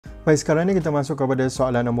Baik, sekarang ni kita masuk kepada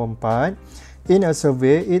soalan nombor 4. In a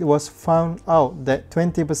survey, it was found out that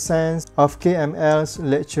 20% of KML's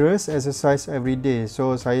lecturers exercise every day.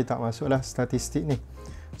 So, saya tak masuklah statistik ni.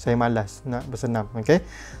 Saya malas nak bersenam. Okay.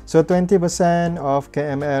 So, 20% of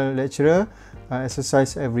KML lecturer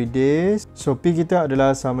exercise every day. So, P kita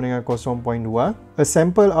adalah sama dengan 0.2. A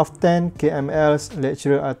sample of 10 KML's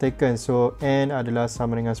lecturer are taken. So, N adalah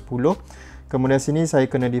sama dengan 10. Kemudian sini saya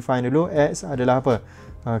kena define dulu. X adalah apa?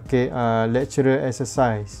 Okay, lecturer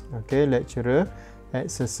exercise. Okay, lecturer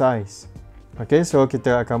exercise. Okay, so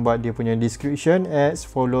kita akan buat dia punya description. X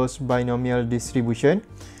follows binomial distribution.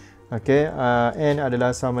 Okay, N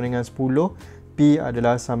adalah sama dengan 10. P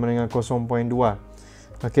adalah sama dengan 0.2.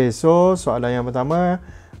 Okay, so soalan yang pertama,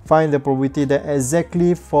 find the probability that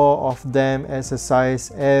exactly 4 of them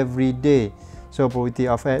exercise every day. So, probability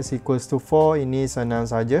of X equals to 4. Ini senang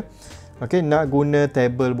saja. Okay, nak guna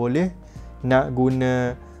table boleh, nak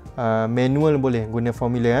guna manual boleh, guna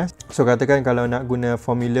formula. So, katakan kalau nak guna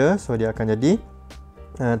formula, so dia akan jadi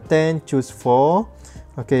 10 choose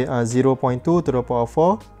 4. Okay, 0.2 to the power of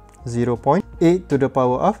 4, 0.8 to the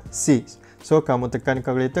power of 6. So, kamu tekan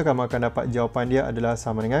kalkulator, kamu akan dapat jawapan dia adalah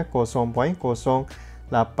sama dengan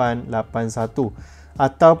 0.0881.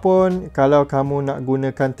 Ataupun kalau kamu nak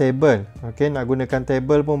gunakan table, okay, nak gunakan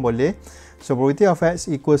table pun boleh. So, probability of X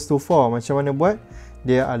equals to 4. Macam mana buat?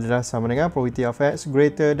 Dia adalah sama dengan probability of X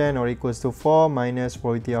greater than or equals to 4 minus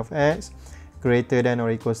probability of X greater than or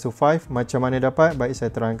equals to 5. Macam mana dapat? Baik, saya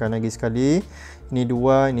terangkan lagi sekali. Ini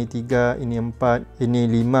 2, ini 3, ini 4, ini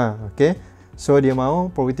 5. Okay. So, dia mahu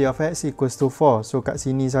probability of X equals to 4. So, kat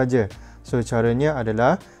sini saja. So, caranya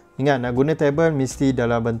adalah, ingat nak guna table mesti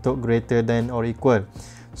dalam bentuk greater than or equal.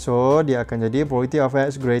 So, dia akan jadi probability of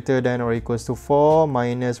X greater than or equals to 4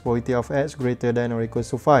 minus probability of X greater than or equals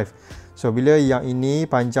to 5. So, bila yang ini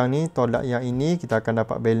panjang ni tolak yang ini, kita akan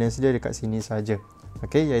dapat balance dia dekat sini saja.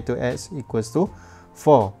 Okey, iaitu X equals to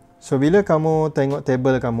 4. So, bila kamu tengok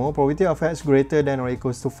table kamu, probability of X greater than or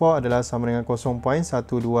equals to 4 adalah sama dengan 0.1209.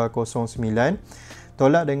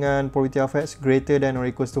 Tolak dengan probability of X greater than or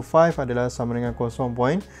equals to 5 adalah sama dengan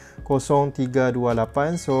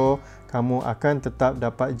 0.0328. So, kamu akan tetap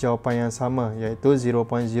dapat jawapan yang sama, iaitu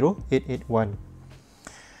 0.0881.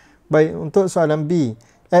 Baik, untuk soalan B.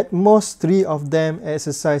 At most 3 of them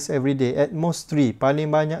exercise every day. At most 3. Paling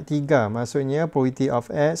banyak 3. Maksudnya probability of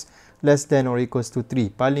X less than or equals to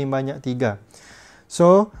 3. Paling banyak 3.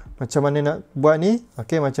 So, macam mana nak buat ni?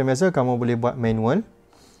 Okay, macam biasa kamu boleh buat manual.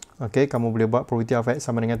 Okay, kamu boleh buat probability of X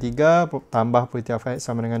sama dengan 3 tambah probability of X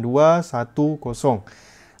sama dengan 2, 1, 0.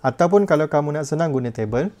 Ataupun kalau kamu nak senang guna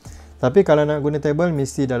table. Tapi kalau nak guna table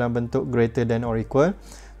mesti dalam bentuk greater than or equal.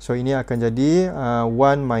 So, ini akan jadi 1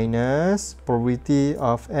 minus probability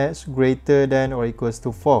of X greater than or equals to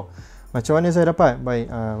 4. Macam mana saya dapat? Baik,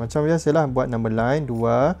 macam biasalah buat number line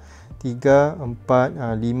 2, 3,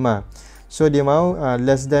 4, 5. So, dia mahu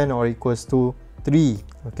less than or equals to 3.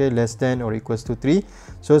 Okay, less than or equals to 3.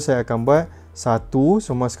 So, saya akan buat 1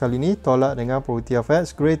 semua sekali ni tolak dengan probability of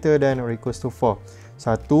X greater than or equals to 4.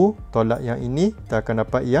 1 tolak yang ini, kita akan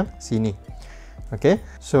dapat yang sini. Okay,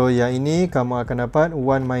 so yang ini kamu akan dapat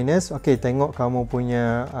 1 minus, okay, tengok kamu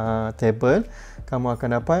punya table, kamu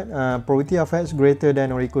akan dapat probability of X greater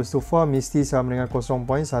than or equals to 4 mesti sama dengan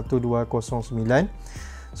 0.1209.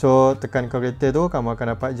 So, tekan kalkulator tu, kamu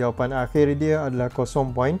akan dapat jawapan akhir dia adalah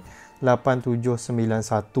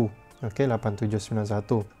 0.8791. Okay,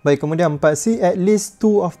 8791. Baik, kemudian 4C, at least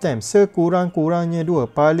 2 of them. Sekurang-kurangnya 2.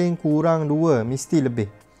 Paling kurang 2. Mesti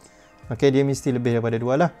lebih. Okay, dia mesti lebih daripada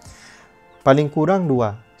 2 lah. Paling kurang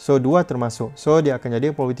 2. So, 2 termasuk. So, dia akan jadi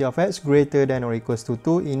probability of X greater than or equals to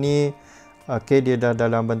 2. Ini, okay, dia dah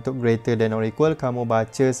dalam bentuk greater than or equal. Kamu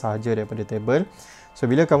baca sahaja daripada table. So,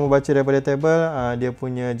 bila kamu baca daripada table, dia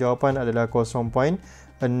punya jawapan adalah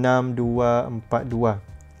 0.6242.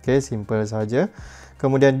 Okay, simple saja.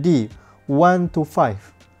 Kemudian D, 1 to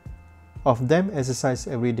 5 of them exercise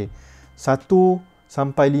every day. 1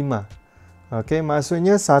 sampai 5. Okay,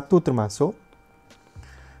 maksudnya 1 termasuk.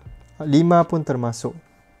 5 pun termasuk.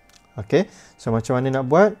 Okay, so macam mana nak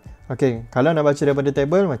buat? Okay, kalau nak baca daripada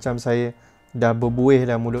table, macam saya dah berbuih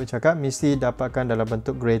dalam mulut cakap, mesti dapatkan dalam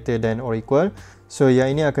bentuk greater than or equal. So,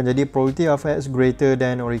 yang ini akan jadi probability of X greater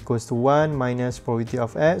than or equals to 1 minus probability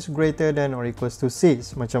of X greater than or equals to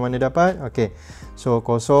 6. Macam mana dapat? Okay, so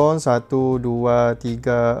 0, 1, 2,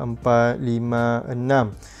 3, 4, 5,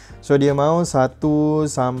 6. So, dia mahu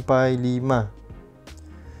 1 sampai 5.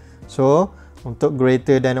 So, untuk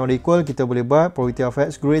greater than or equal, kita boleh buat probability of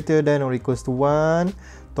X greater than or equals to 1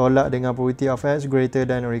 tolak dengan probability of X greater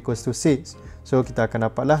than or equals to 6. So, kita akan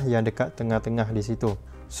dapatlah yang dekat tengah-tengah di situ.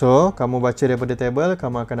 So, kamu baca daripada table,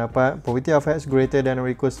 kamu akan dapat probability of X greater than or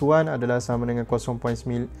equals to 1 adalah sama dengan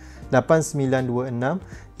 0.8926.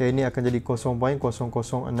 Yang ini akan jadi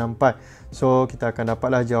 0.0064. So, kita akan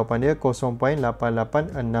dapatlah jawapan dia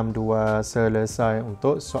 0.8862. Selesai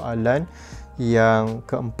untuk soalan yang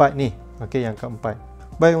keempat ni. Okey, yang keempat.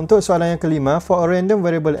 Baik, untuk soalan yang kelima, for a random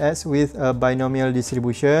variable X with a binomial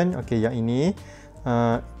distribution. Okey, yang ini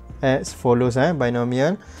X follows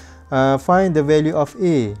binomial. Find the value of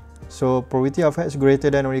A. So, probability of X greater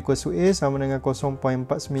than or equals to A sama dengan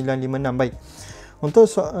 0.4956. Baik. Untuk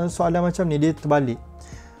soalan macam ni, dia terbalik.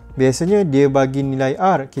 Biasanya, dia bagi nilai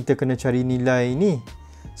R. Kita kena cari nilai ni.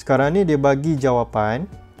 Sekarang ni, dia bagi jawapan.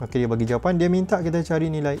 Okey, dia bagi jawapan. Dia minta kita cari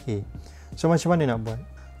nilai A. So, macam mana nak buat?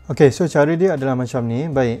 Okey, so cara dia adalah macam ni.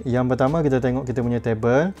 Baik, yang pertama kita tengok kita punya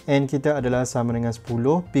table. N kita adalah sama dengan 10.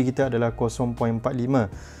 P kita adalah 0.45.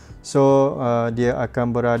 So, dia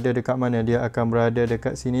akan berada dekat mana? Dia akan berada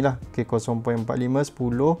dekat sini lah. Okay, 0.45,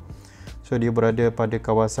 10. So, dia berada pada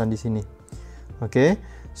kawasan di sini. Okay.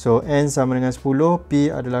 So, N sama dengan 10.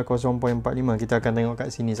 P adalah 0.45. Kita akan tengok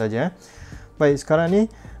kat sini saja. Baik, sekarang ni,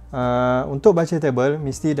 untuk baca table,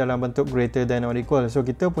 mesti dalam bentuk greater than or equal. So,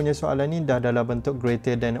 kita punya soalan ni dah dalam bentuk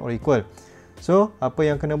greater than or equal. So, apa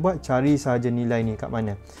yang kena buat? Cari sahaja nilai ni kat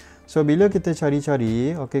mana. So, bila kita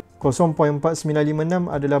cari-cari, okay, 0.4956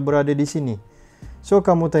 adalah berada di sini. So,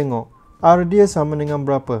 kamu tengok, R dia sama dengan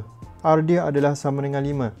berapa? R dia adalah sama dengan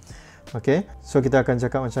 5. Okay, so kita akan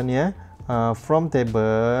cakap macam ni. From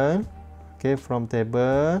table, okay, from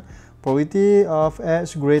table, probability of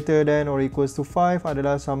X greater than or equals to 5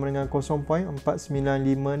 adalah sama dengan 0.4956.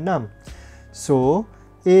 So,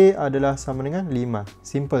 A adalah sama dengan 5.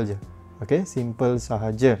 Simple je. Okay, simple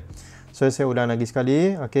sahaja. So, saya ulang lagi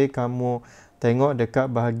sekali. Okay, kamu tengok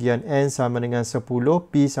dekat bahagian N sama dengan 10,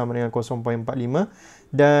 P sama dengan 0.45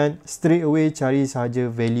 dan straight away cari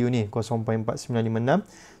sahaja value ni, 0.4956.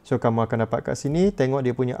 So, kamu akan dapat kat sini, tengok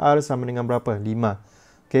dia punya R sama dengan berapa? 5.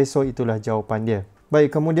 Okay, so itulah jawapan dia.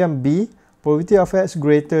 Baik, kemudian B, probability of X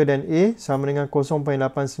greater than A sama dengan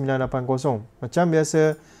 0.8980. Macam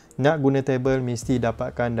biasa, nak guna table mesti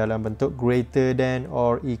dapatkan dalam bentuk greater than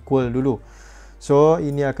or equal dulu. So,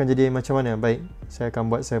 ini akan jadi macam mana? Baik, saya akan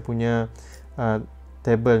buat saya punya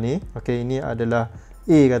table ni. Okey, ini adalah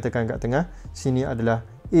A katakan kat tengah. Sini adalah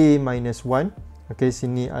A minus 1. Okey,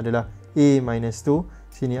 sini adalah A minus 2.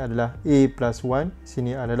 Sini adalah A plus 1.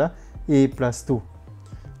 Sini adalah A plus 2.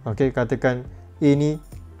 Okey, katakan A ni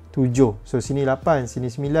 7. So, sini 8, sini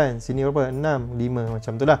 9, sini berapa? 6, 5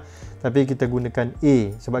 macam tu lah. Tapi kita gunakan A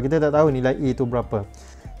sebab kita tak tahu nilai A tu berapa.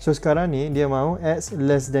 So, sekarang ni dia mahu X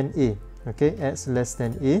less than A. Okay, X less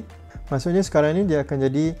than A. Maksudnya sekarang ni dia akan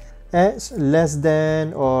jadi X less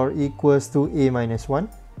than or equals to A minus 1.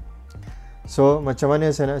 So, macam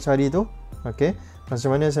mana saya nak cari tu? Okay,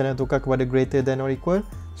 macam mana saya nak tukar kepada greater than or equal?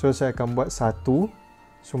 So, saya akan buat 1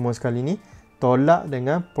 semua sekali ni. Tolak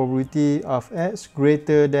dengan probability of X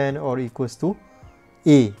greater than or equals to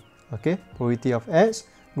A. Okay, probability of X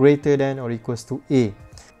greater than or equals to A.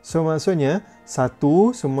 So, maksudnya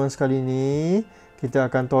 1 semua sekali ni kita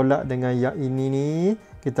akan tolak dengan yang ini ni.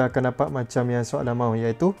 Kita akan dapat macam yang soalan mahu,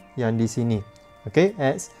 iaitu yang di sini. Okay,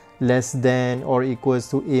 X less than or equals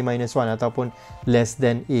to A minus 1 ataupun less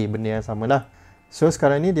than A. Benda yang sama lah. So,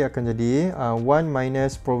 sekarang ni dia akan jadi 1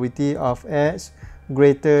 minus probability of X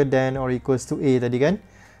greater than or equals to A tadi kan.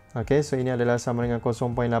 Okay, so ini adalah sama dengan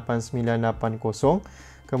 0.8980.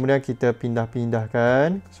 Kemudian kita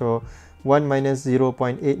pindah-pindahkan. So, 1 minus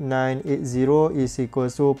 0.8980 is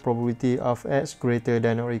equals to probability of X greater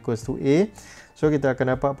than or equals to A. So, kita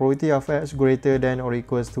akan dapat probability of X greater than or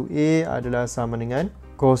equals to A adalah sama dengan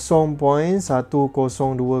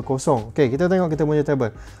 0.1020. Okay, kita tengok kita punya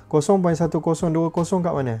table. 0.1020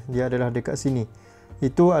 kat mana? Dia adalah dekat sini.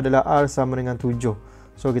 Itu adalah R sama dengan 7.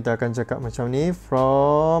 So, kita akan cakap macam ni.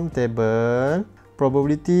 From table,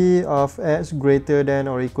 probability of X greater than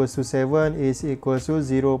or equals to 7 is equals to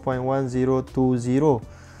 0.1020.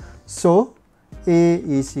 So, A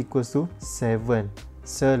is equals to 7.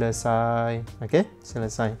 Selesai. Okay,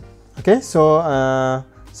 selesai. Okay, so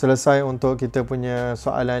selesai untuk kita punya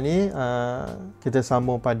soalan ni. Kita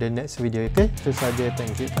sambung pada next video. Okay, itu saja.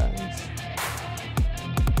 Thank you guys.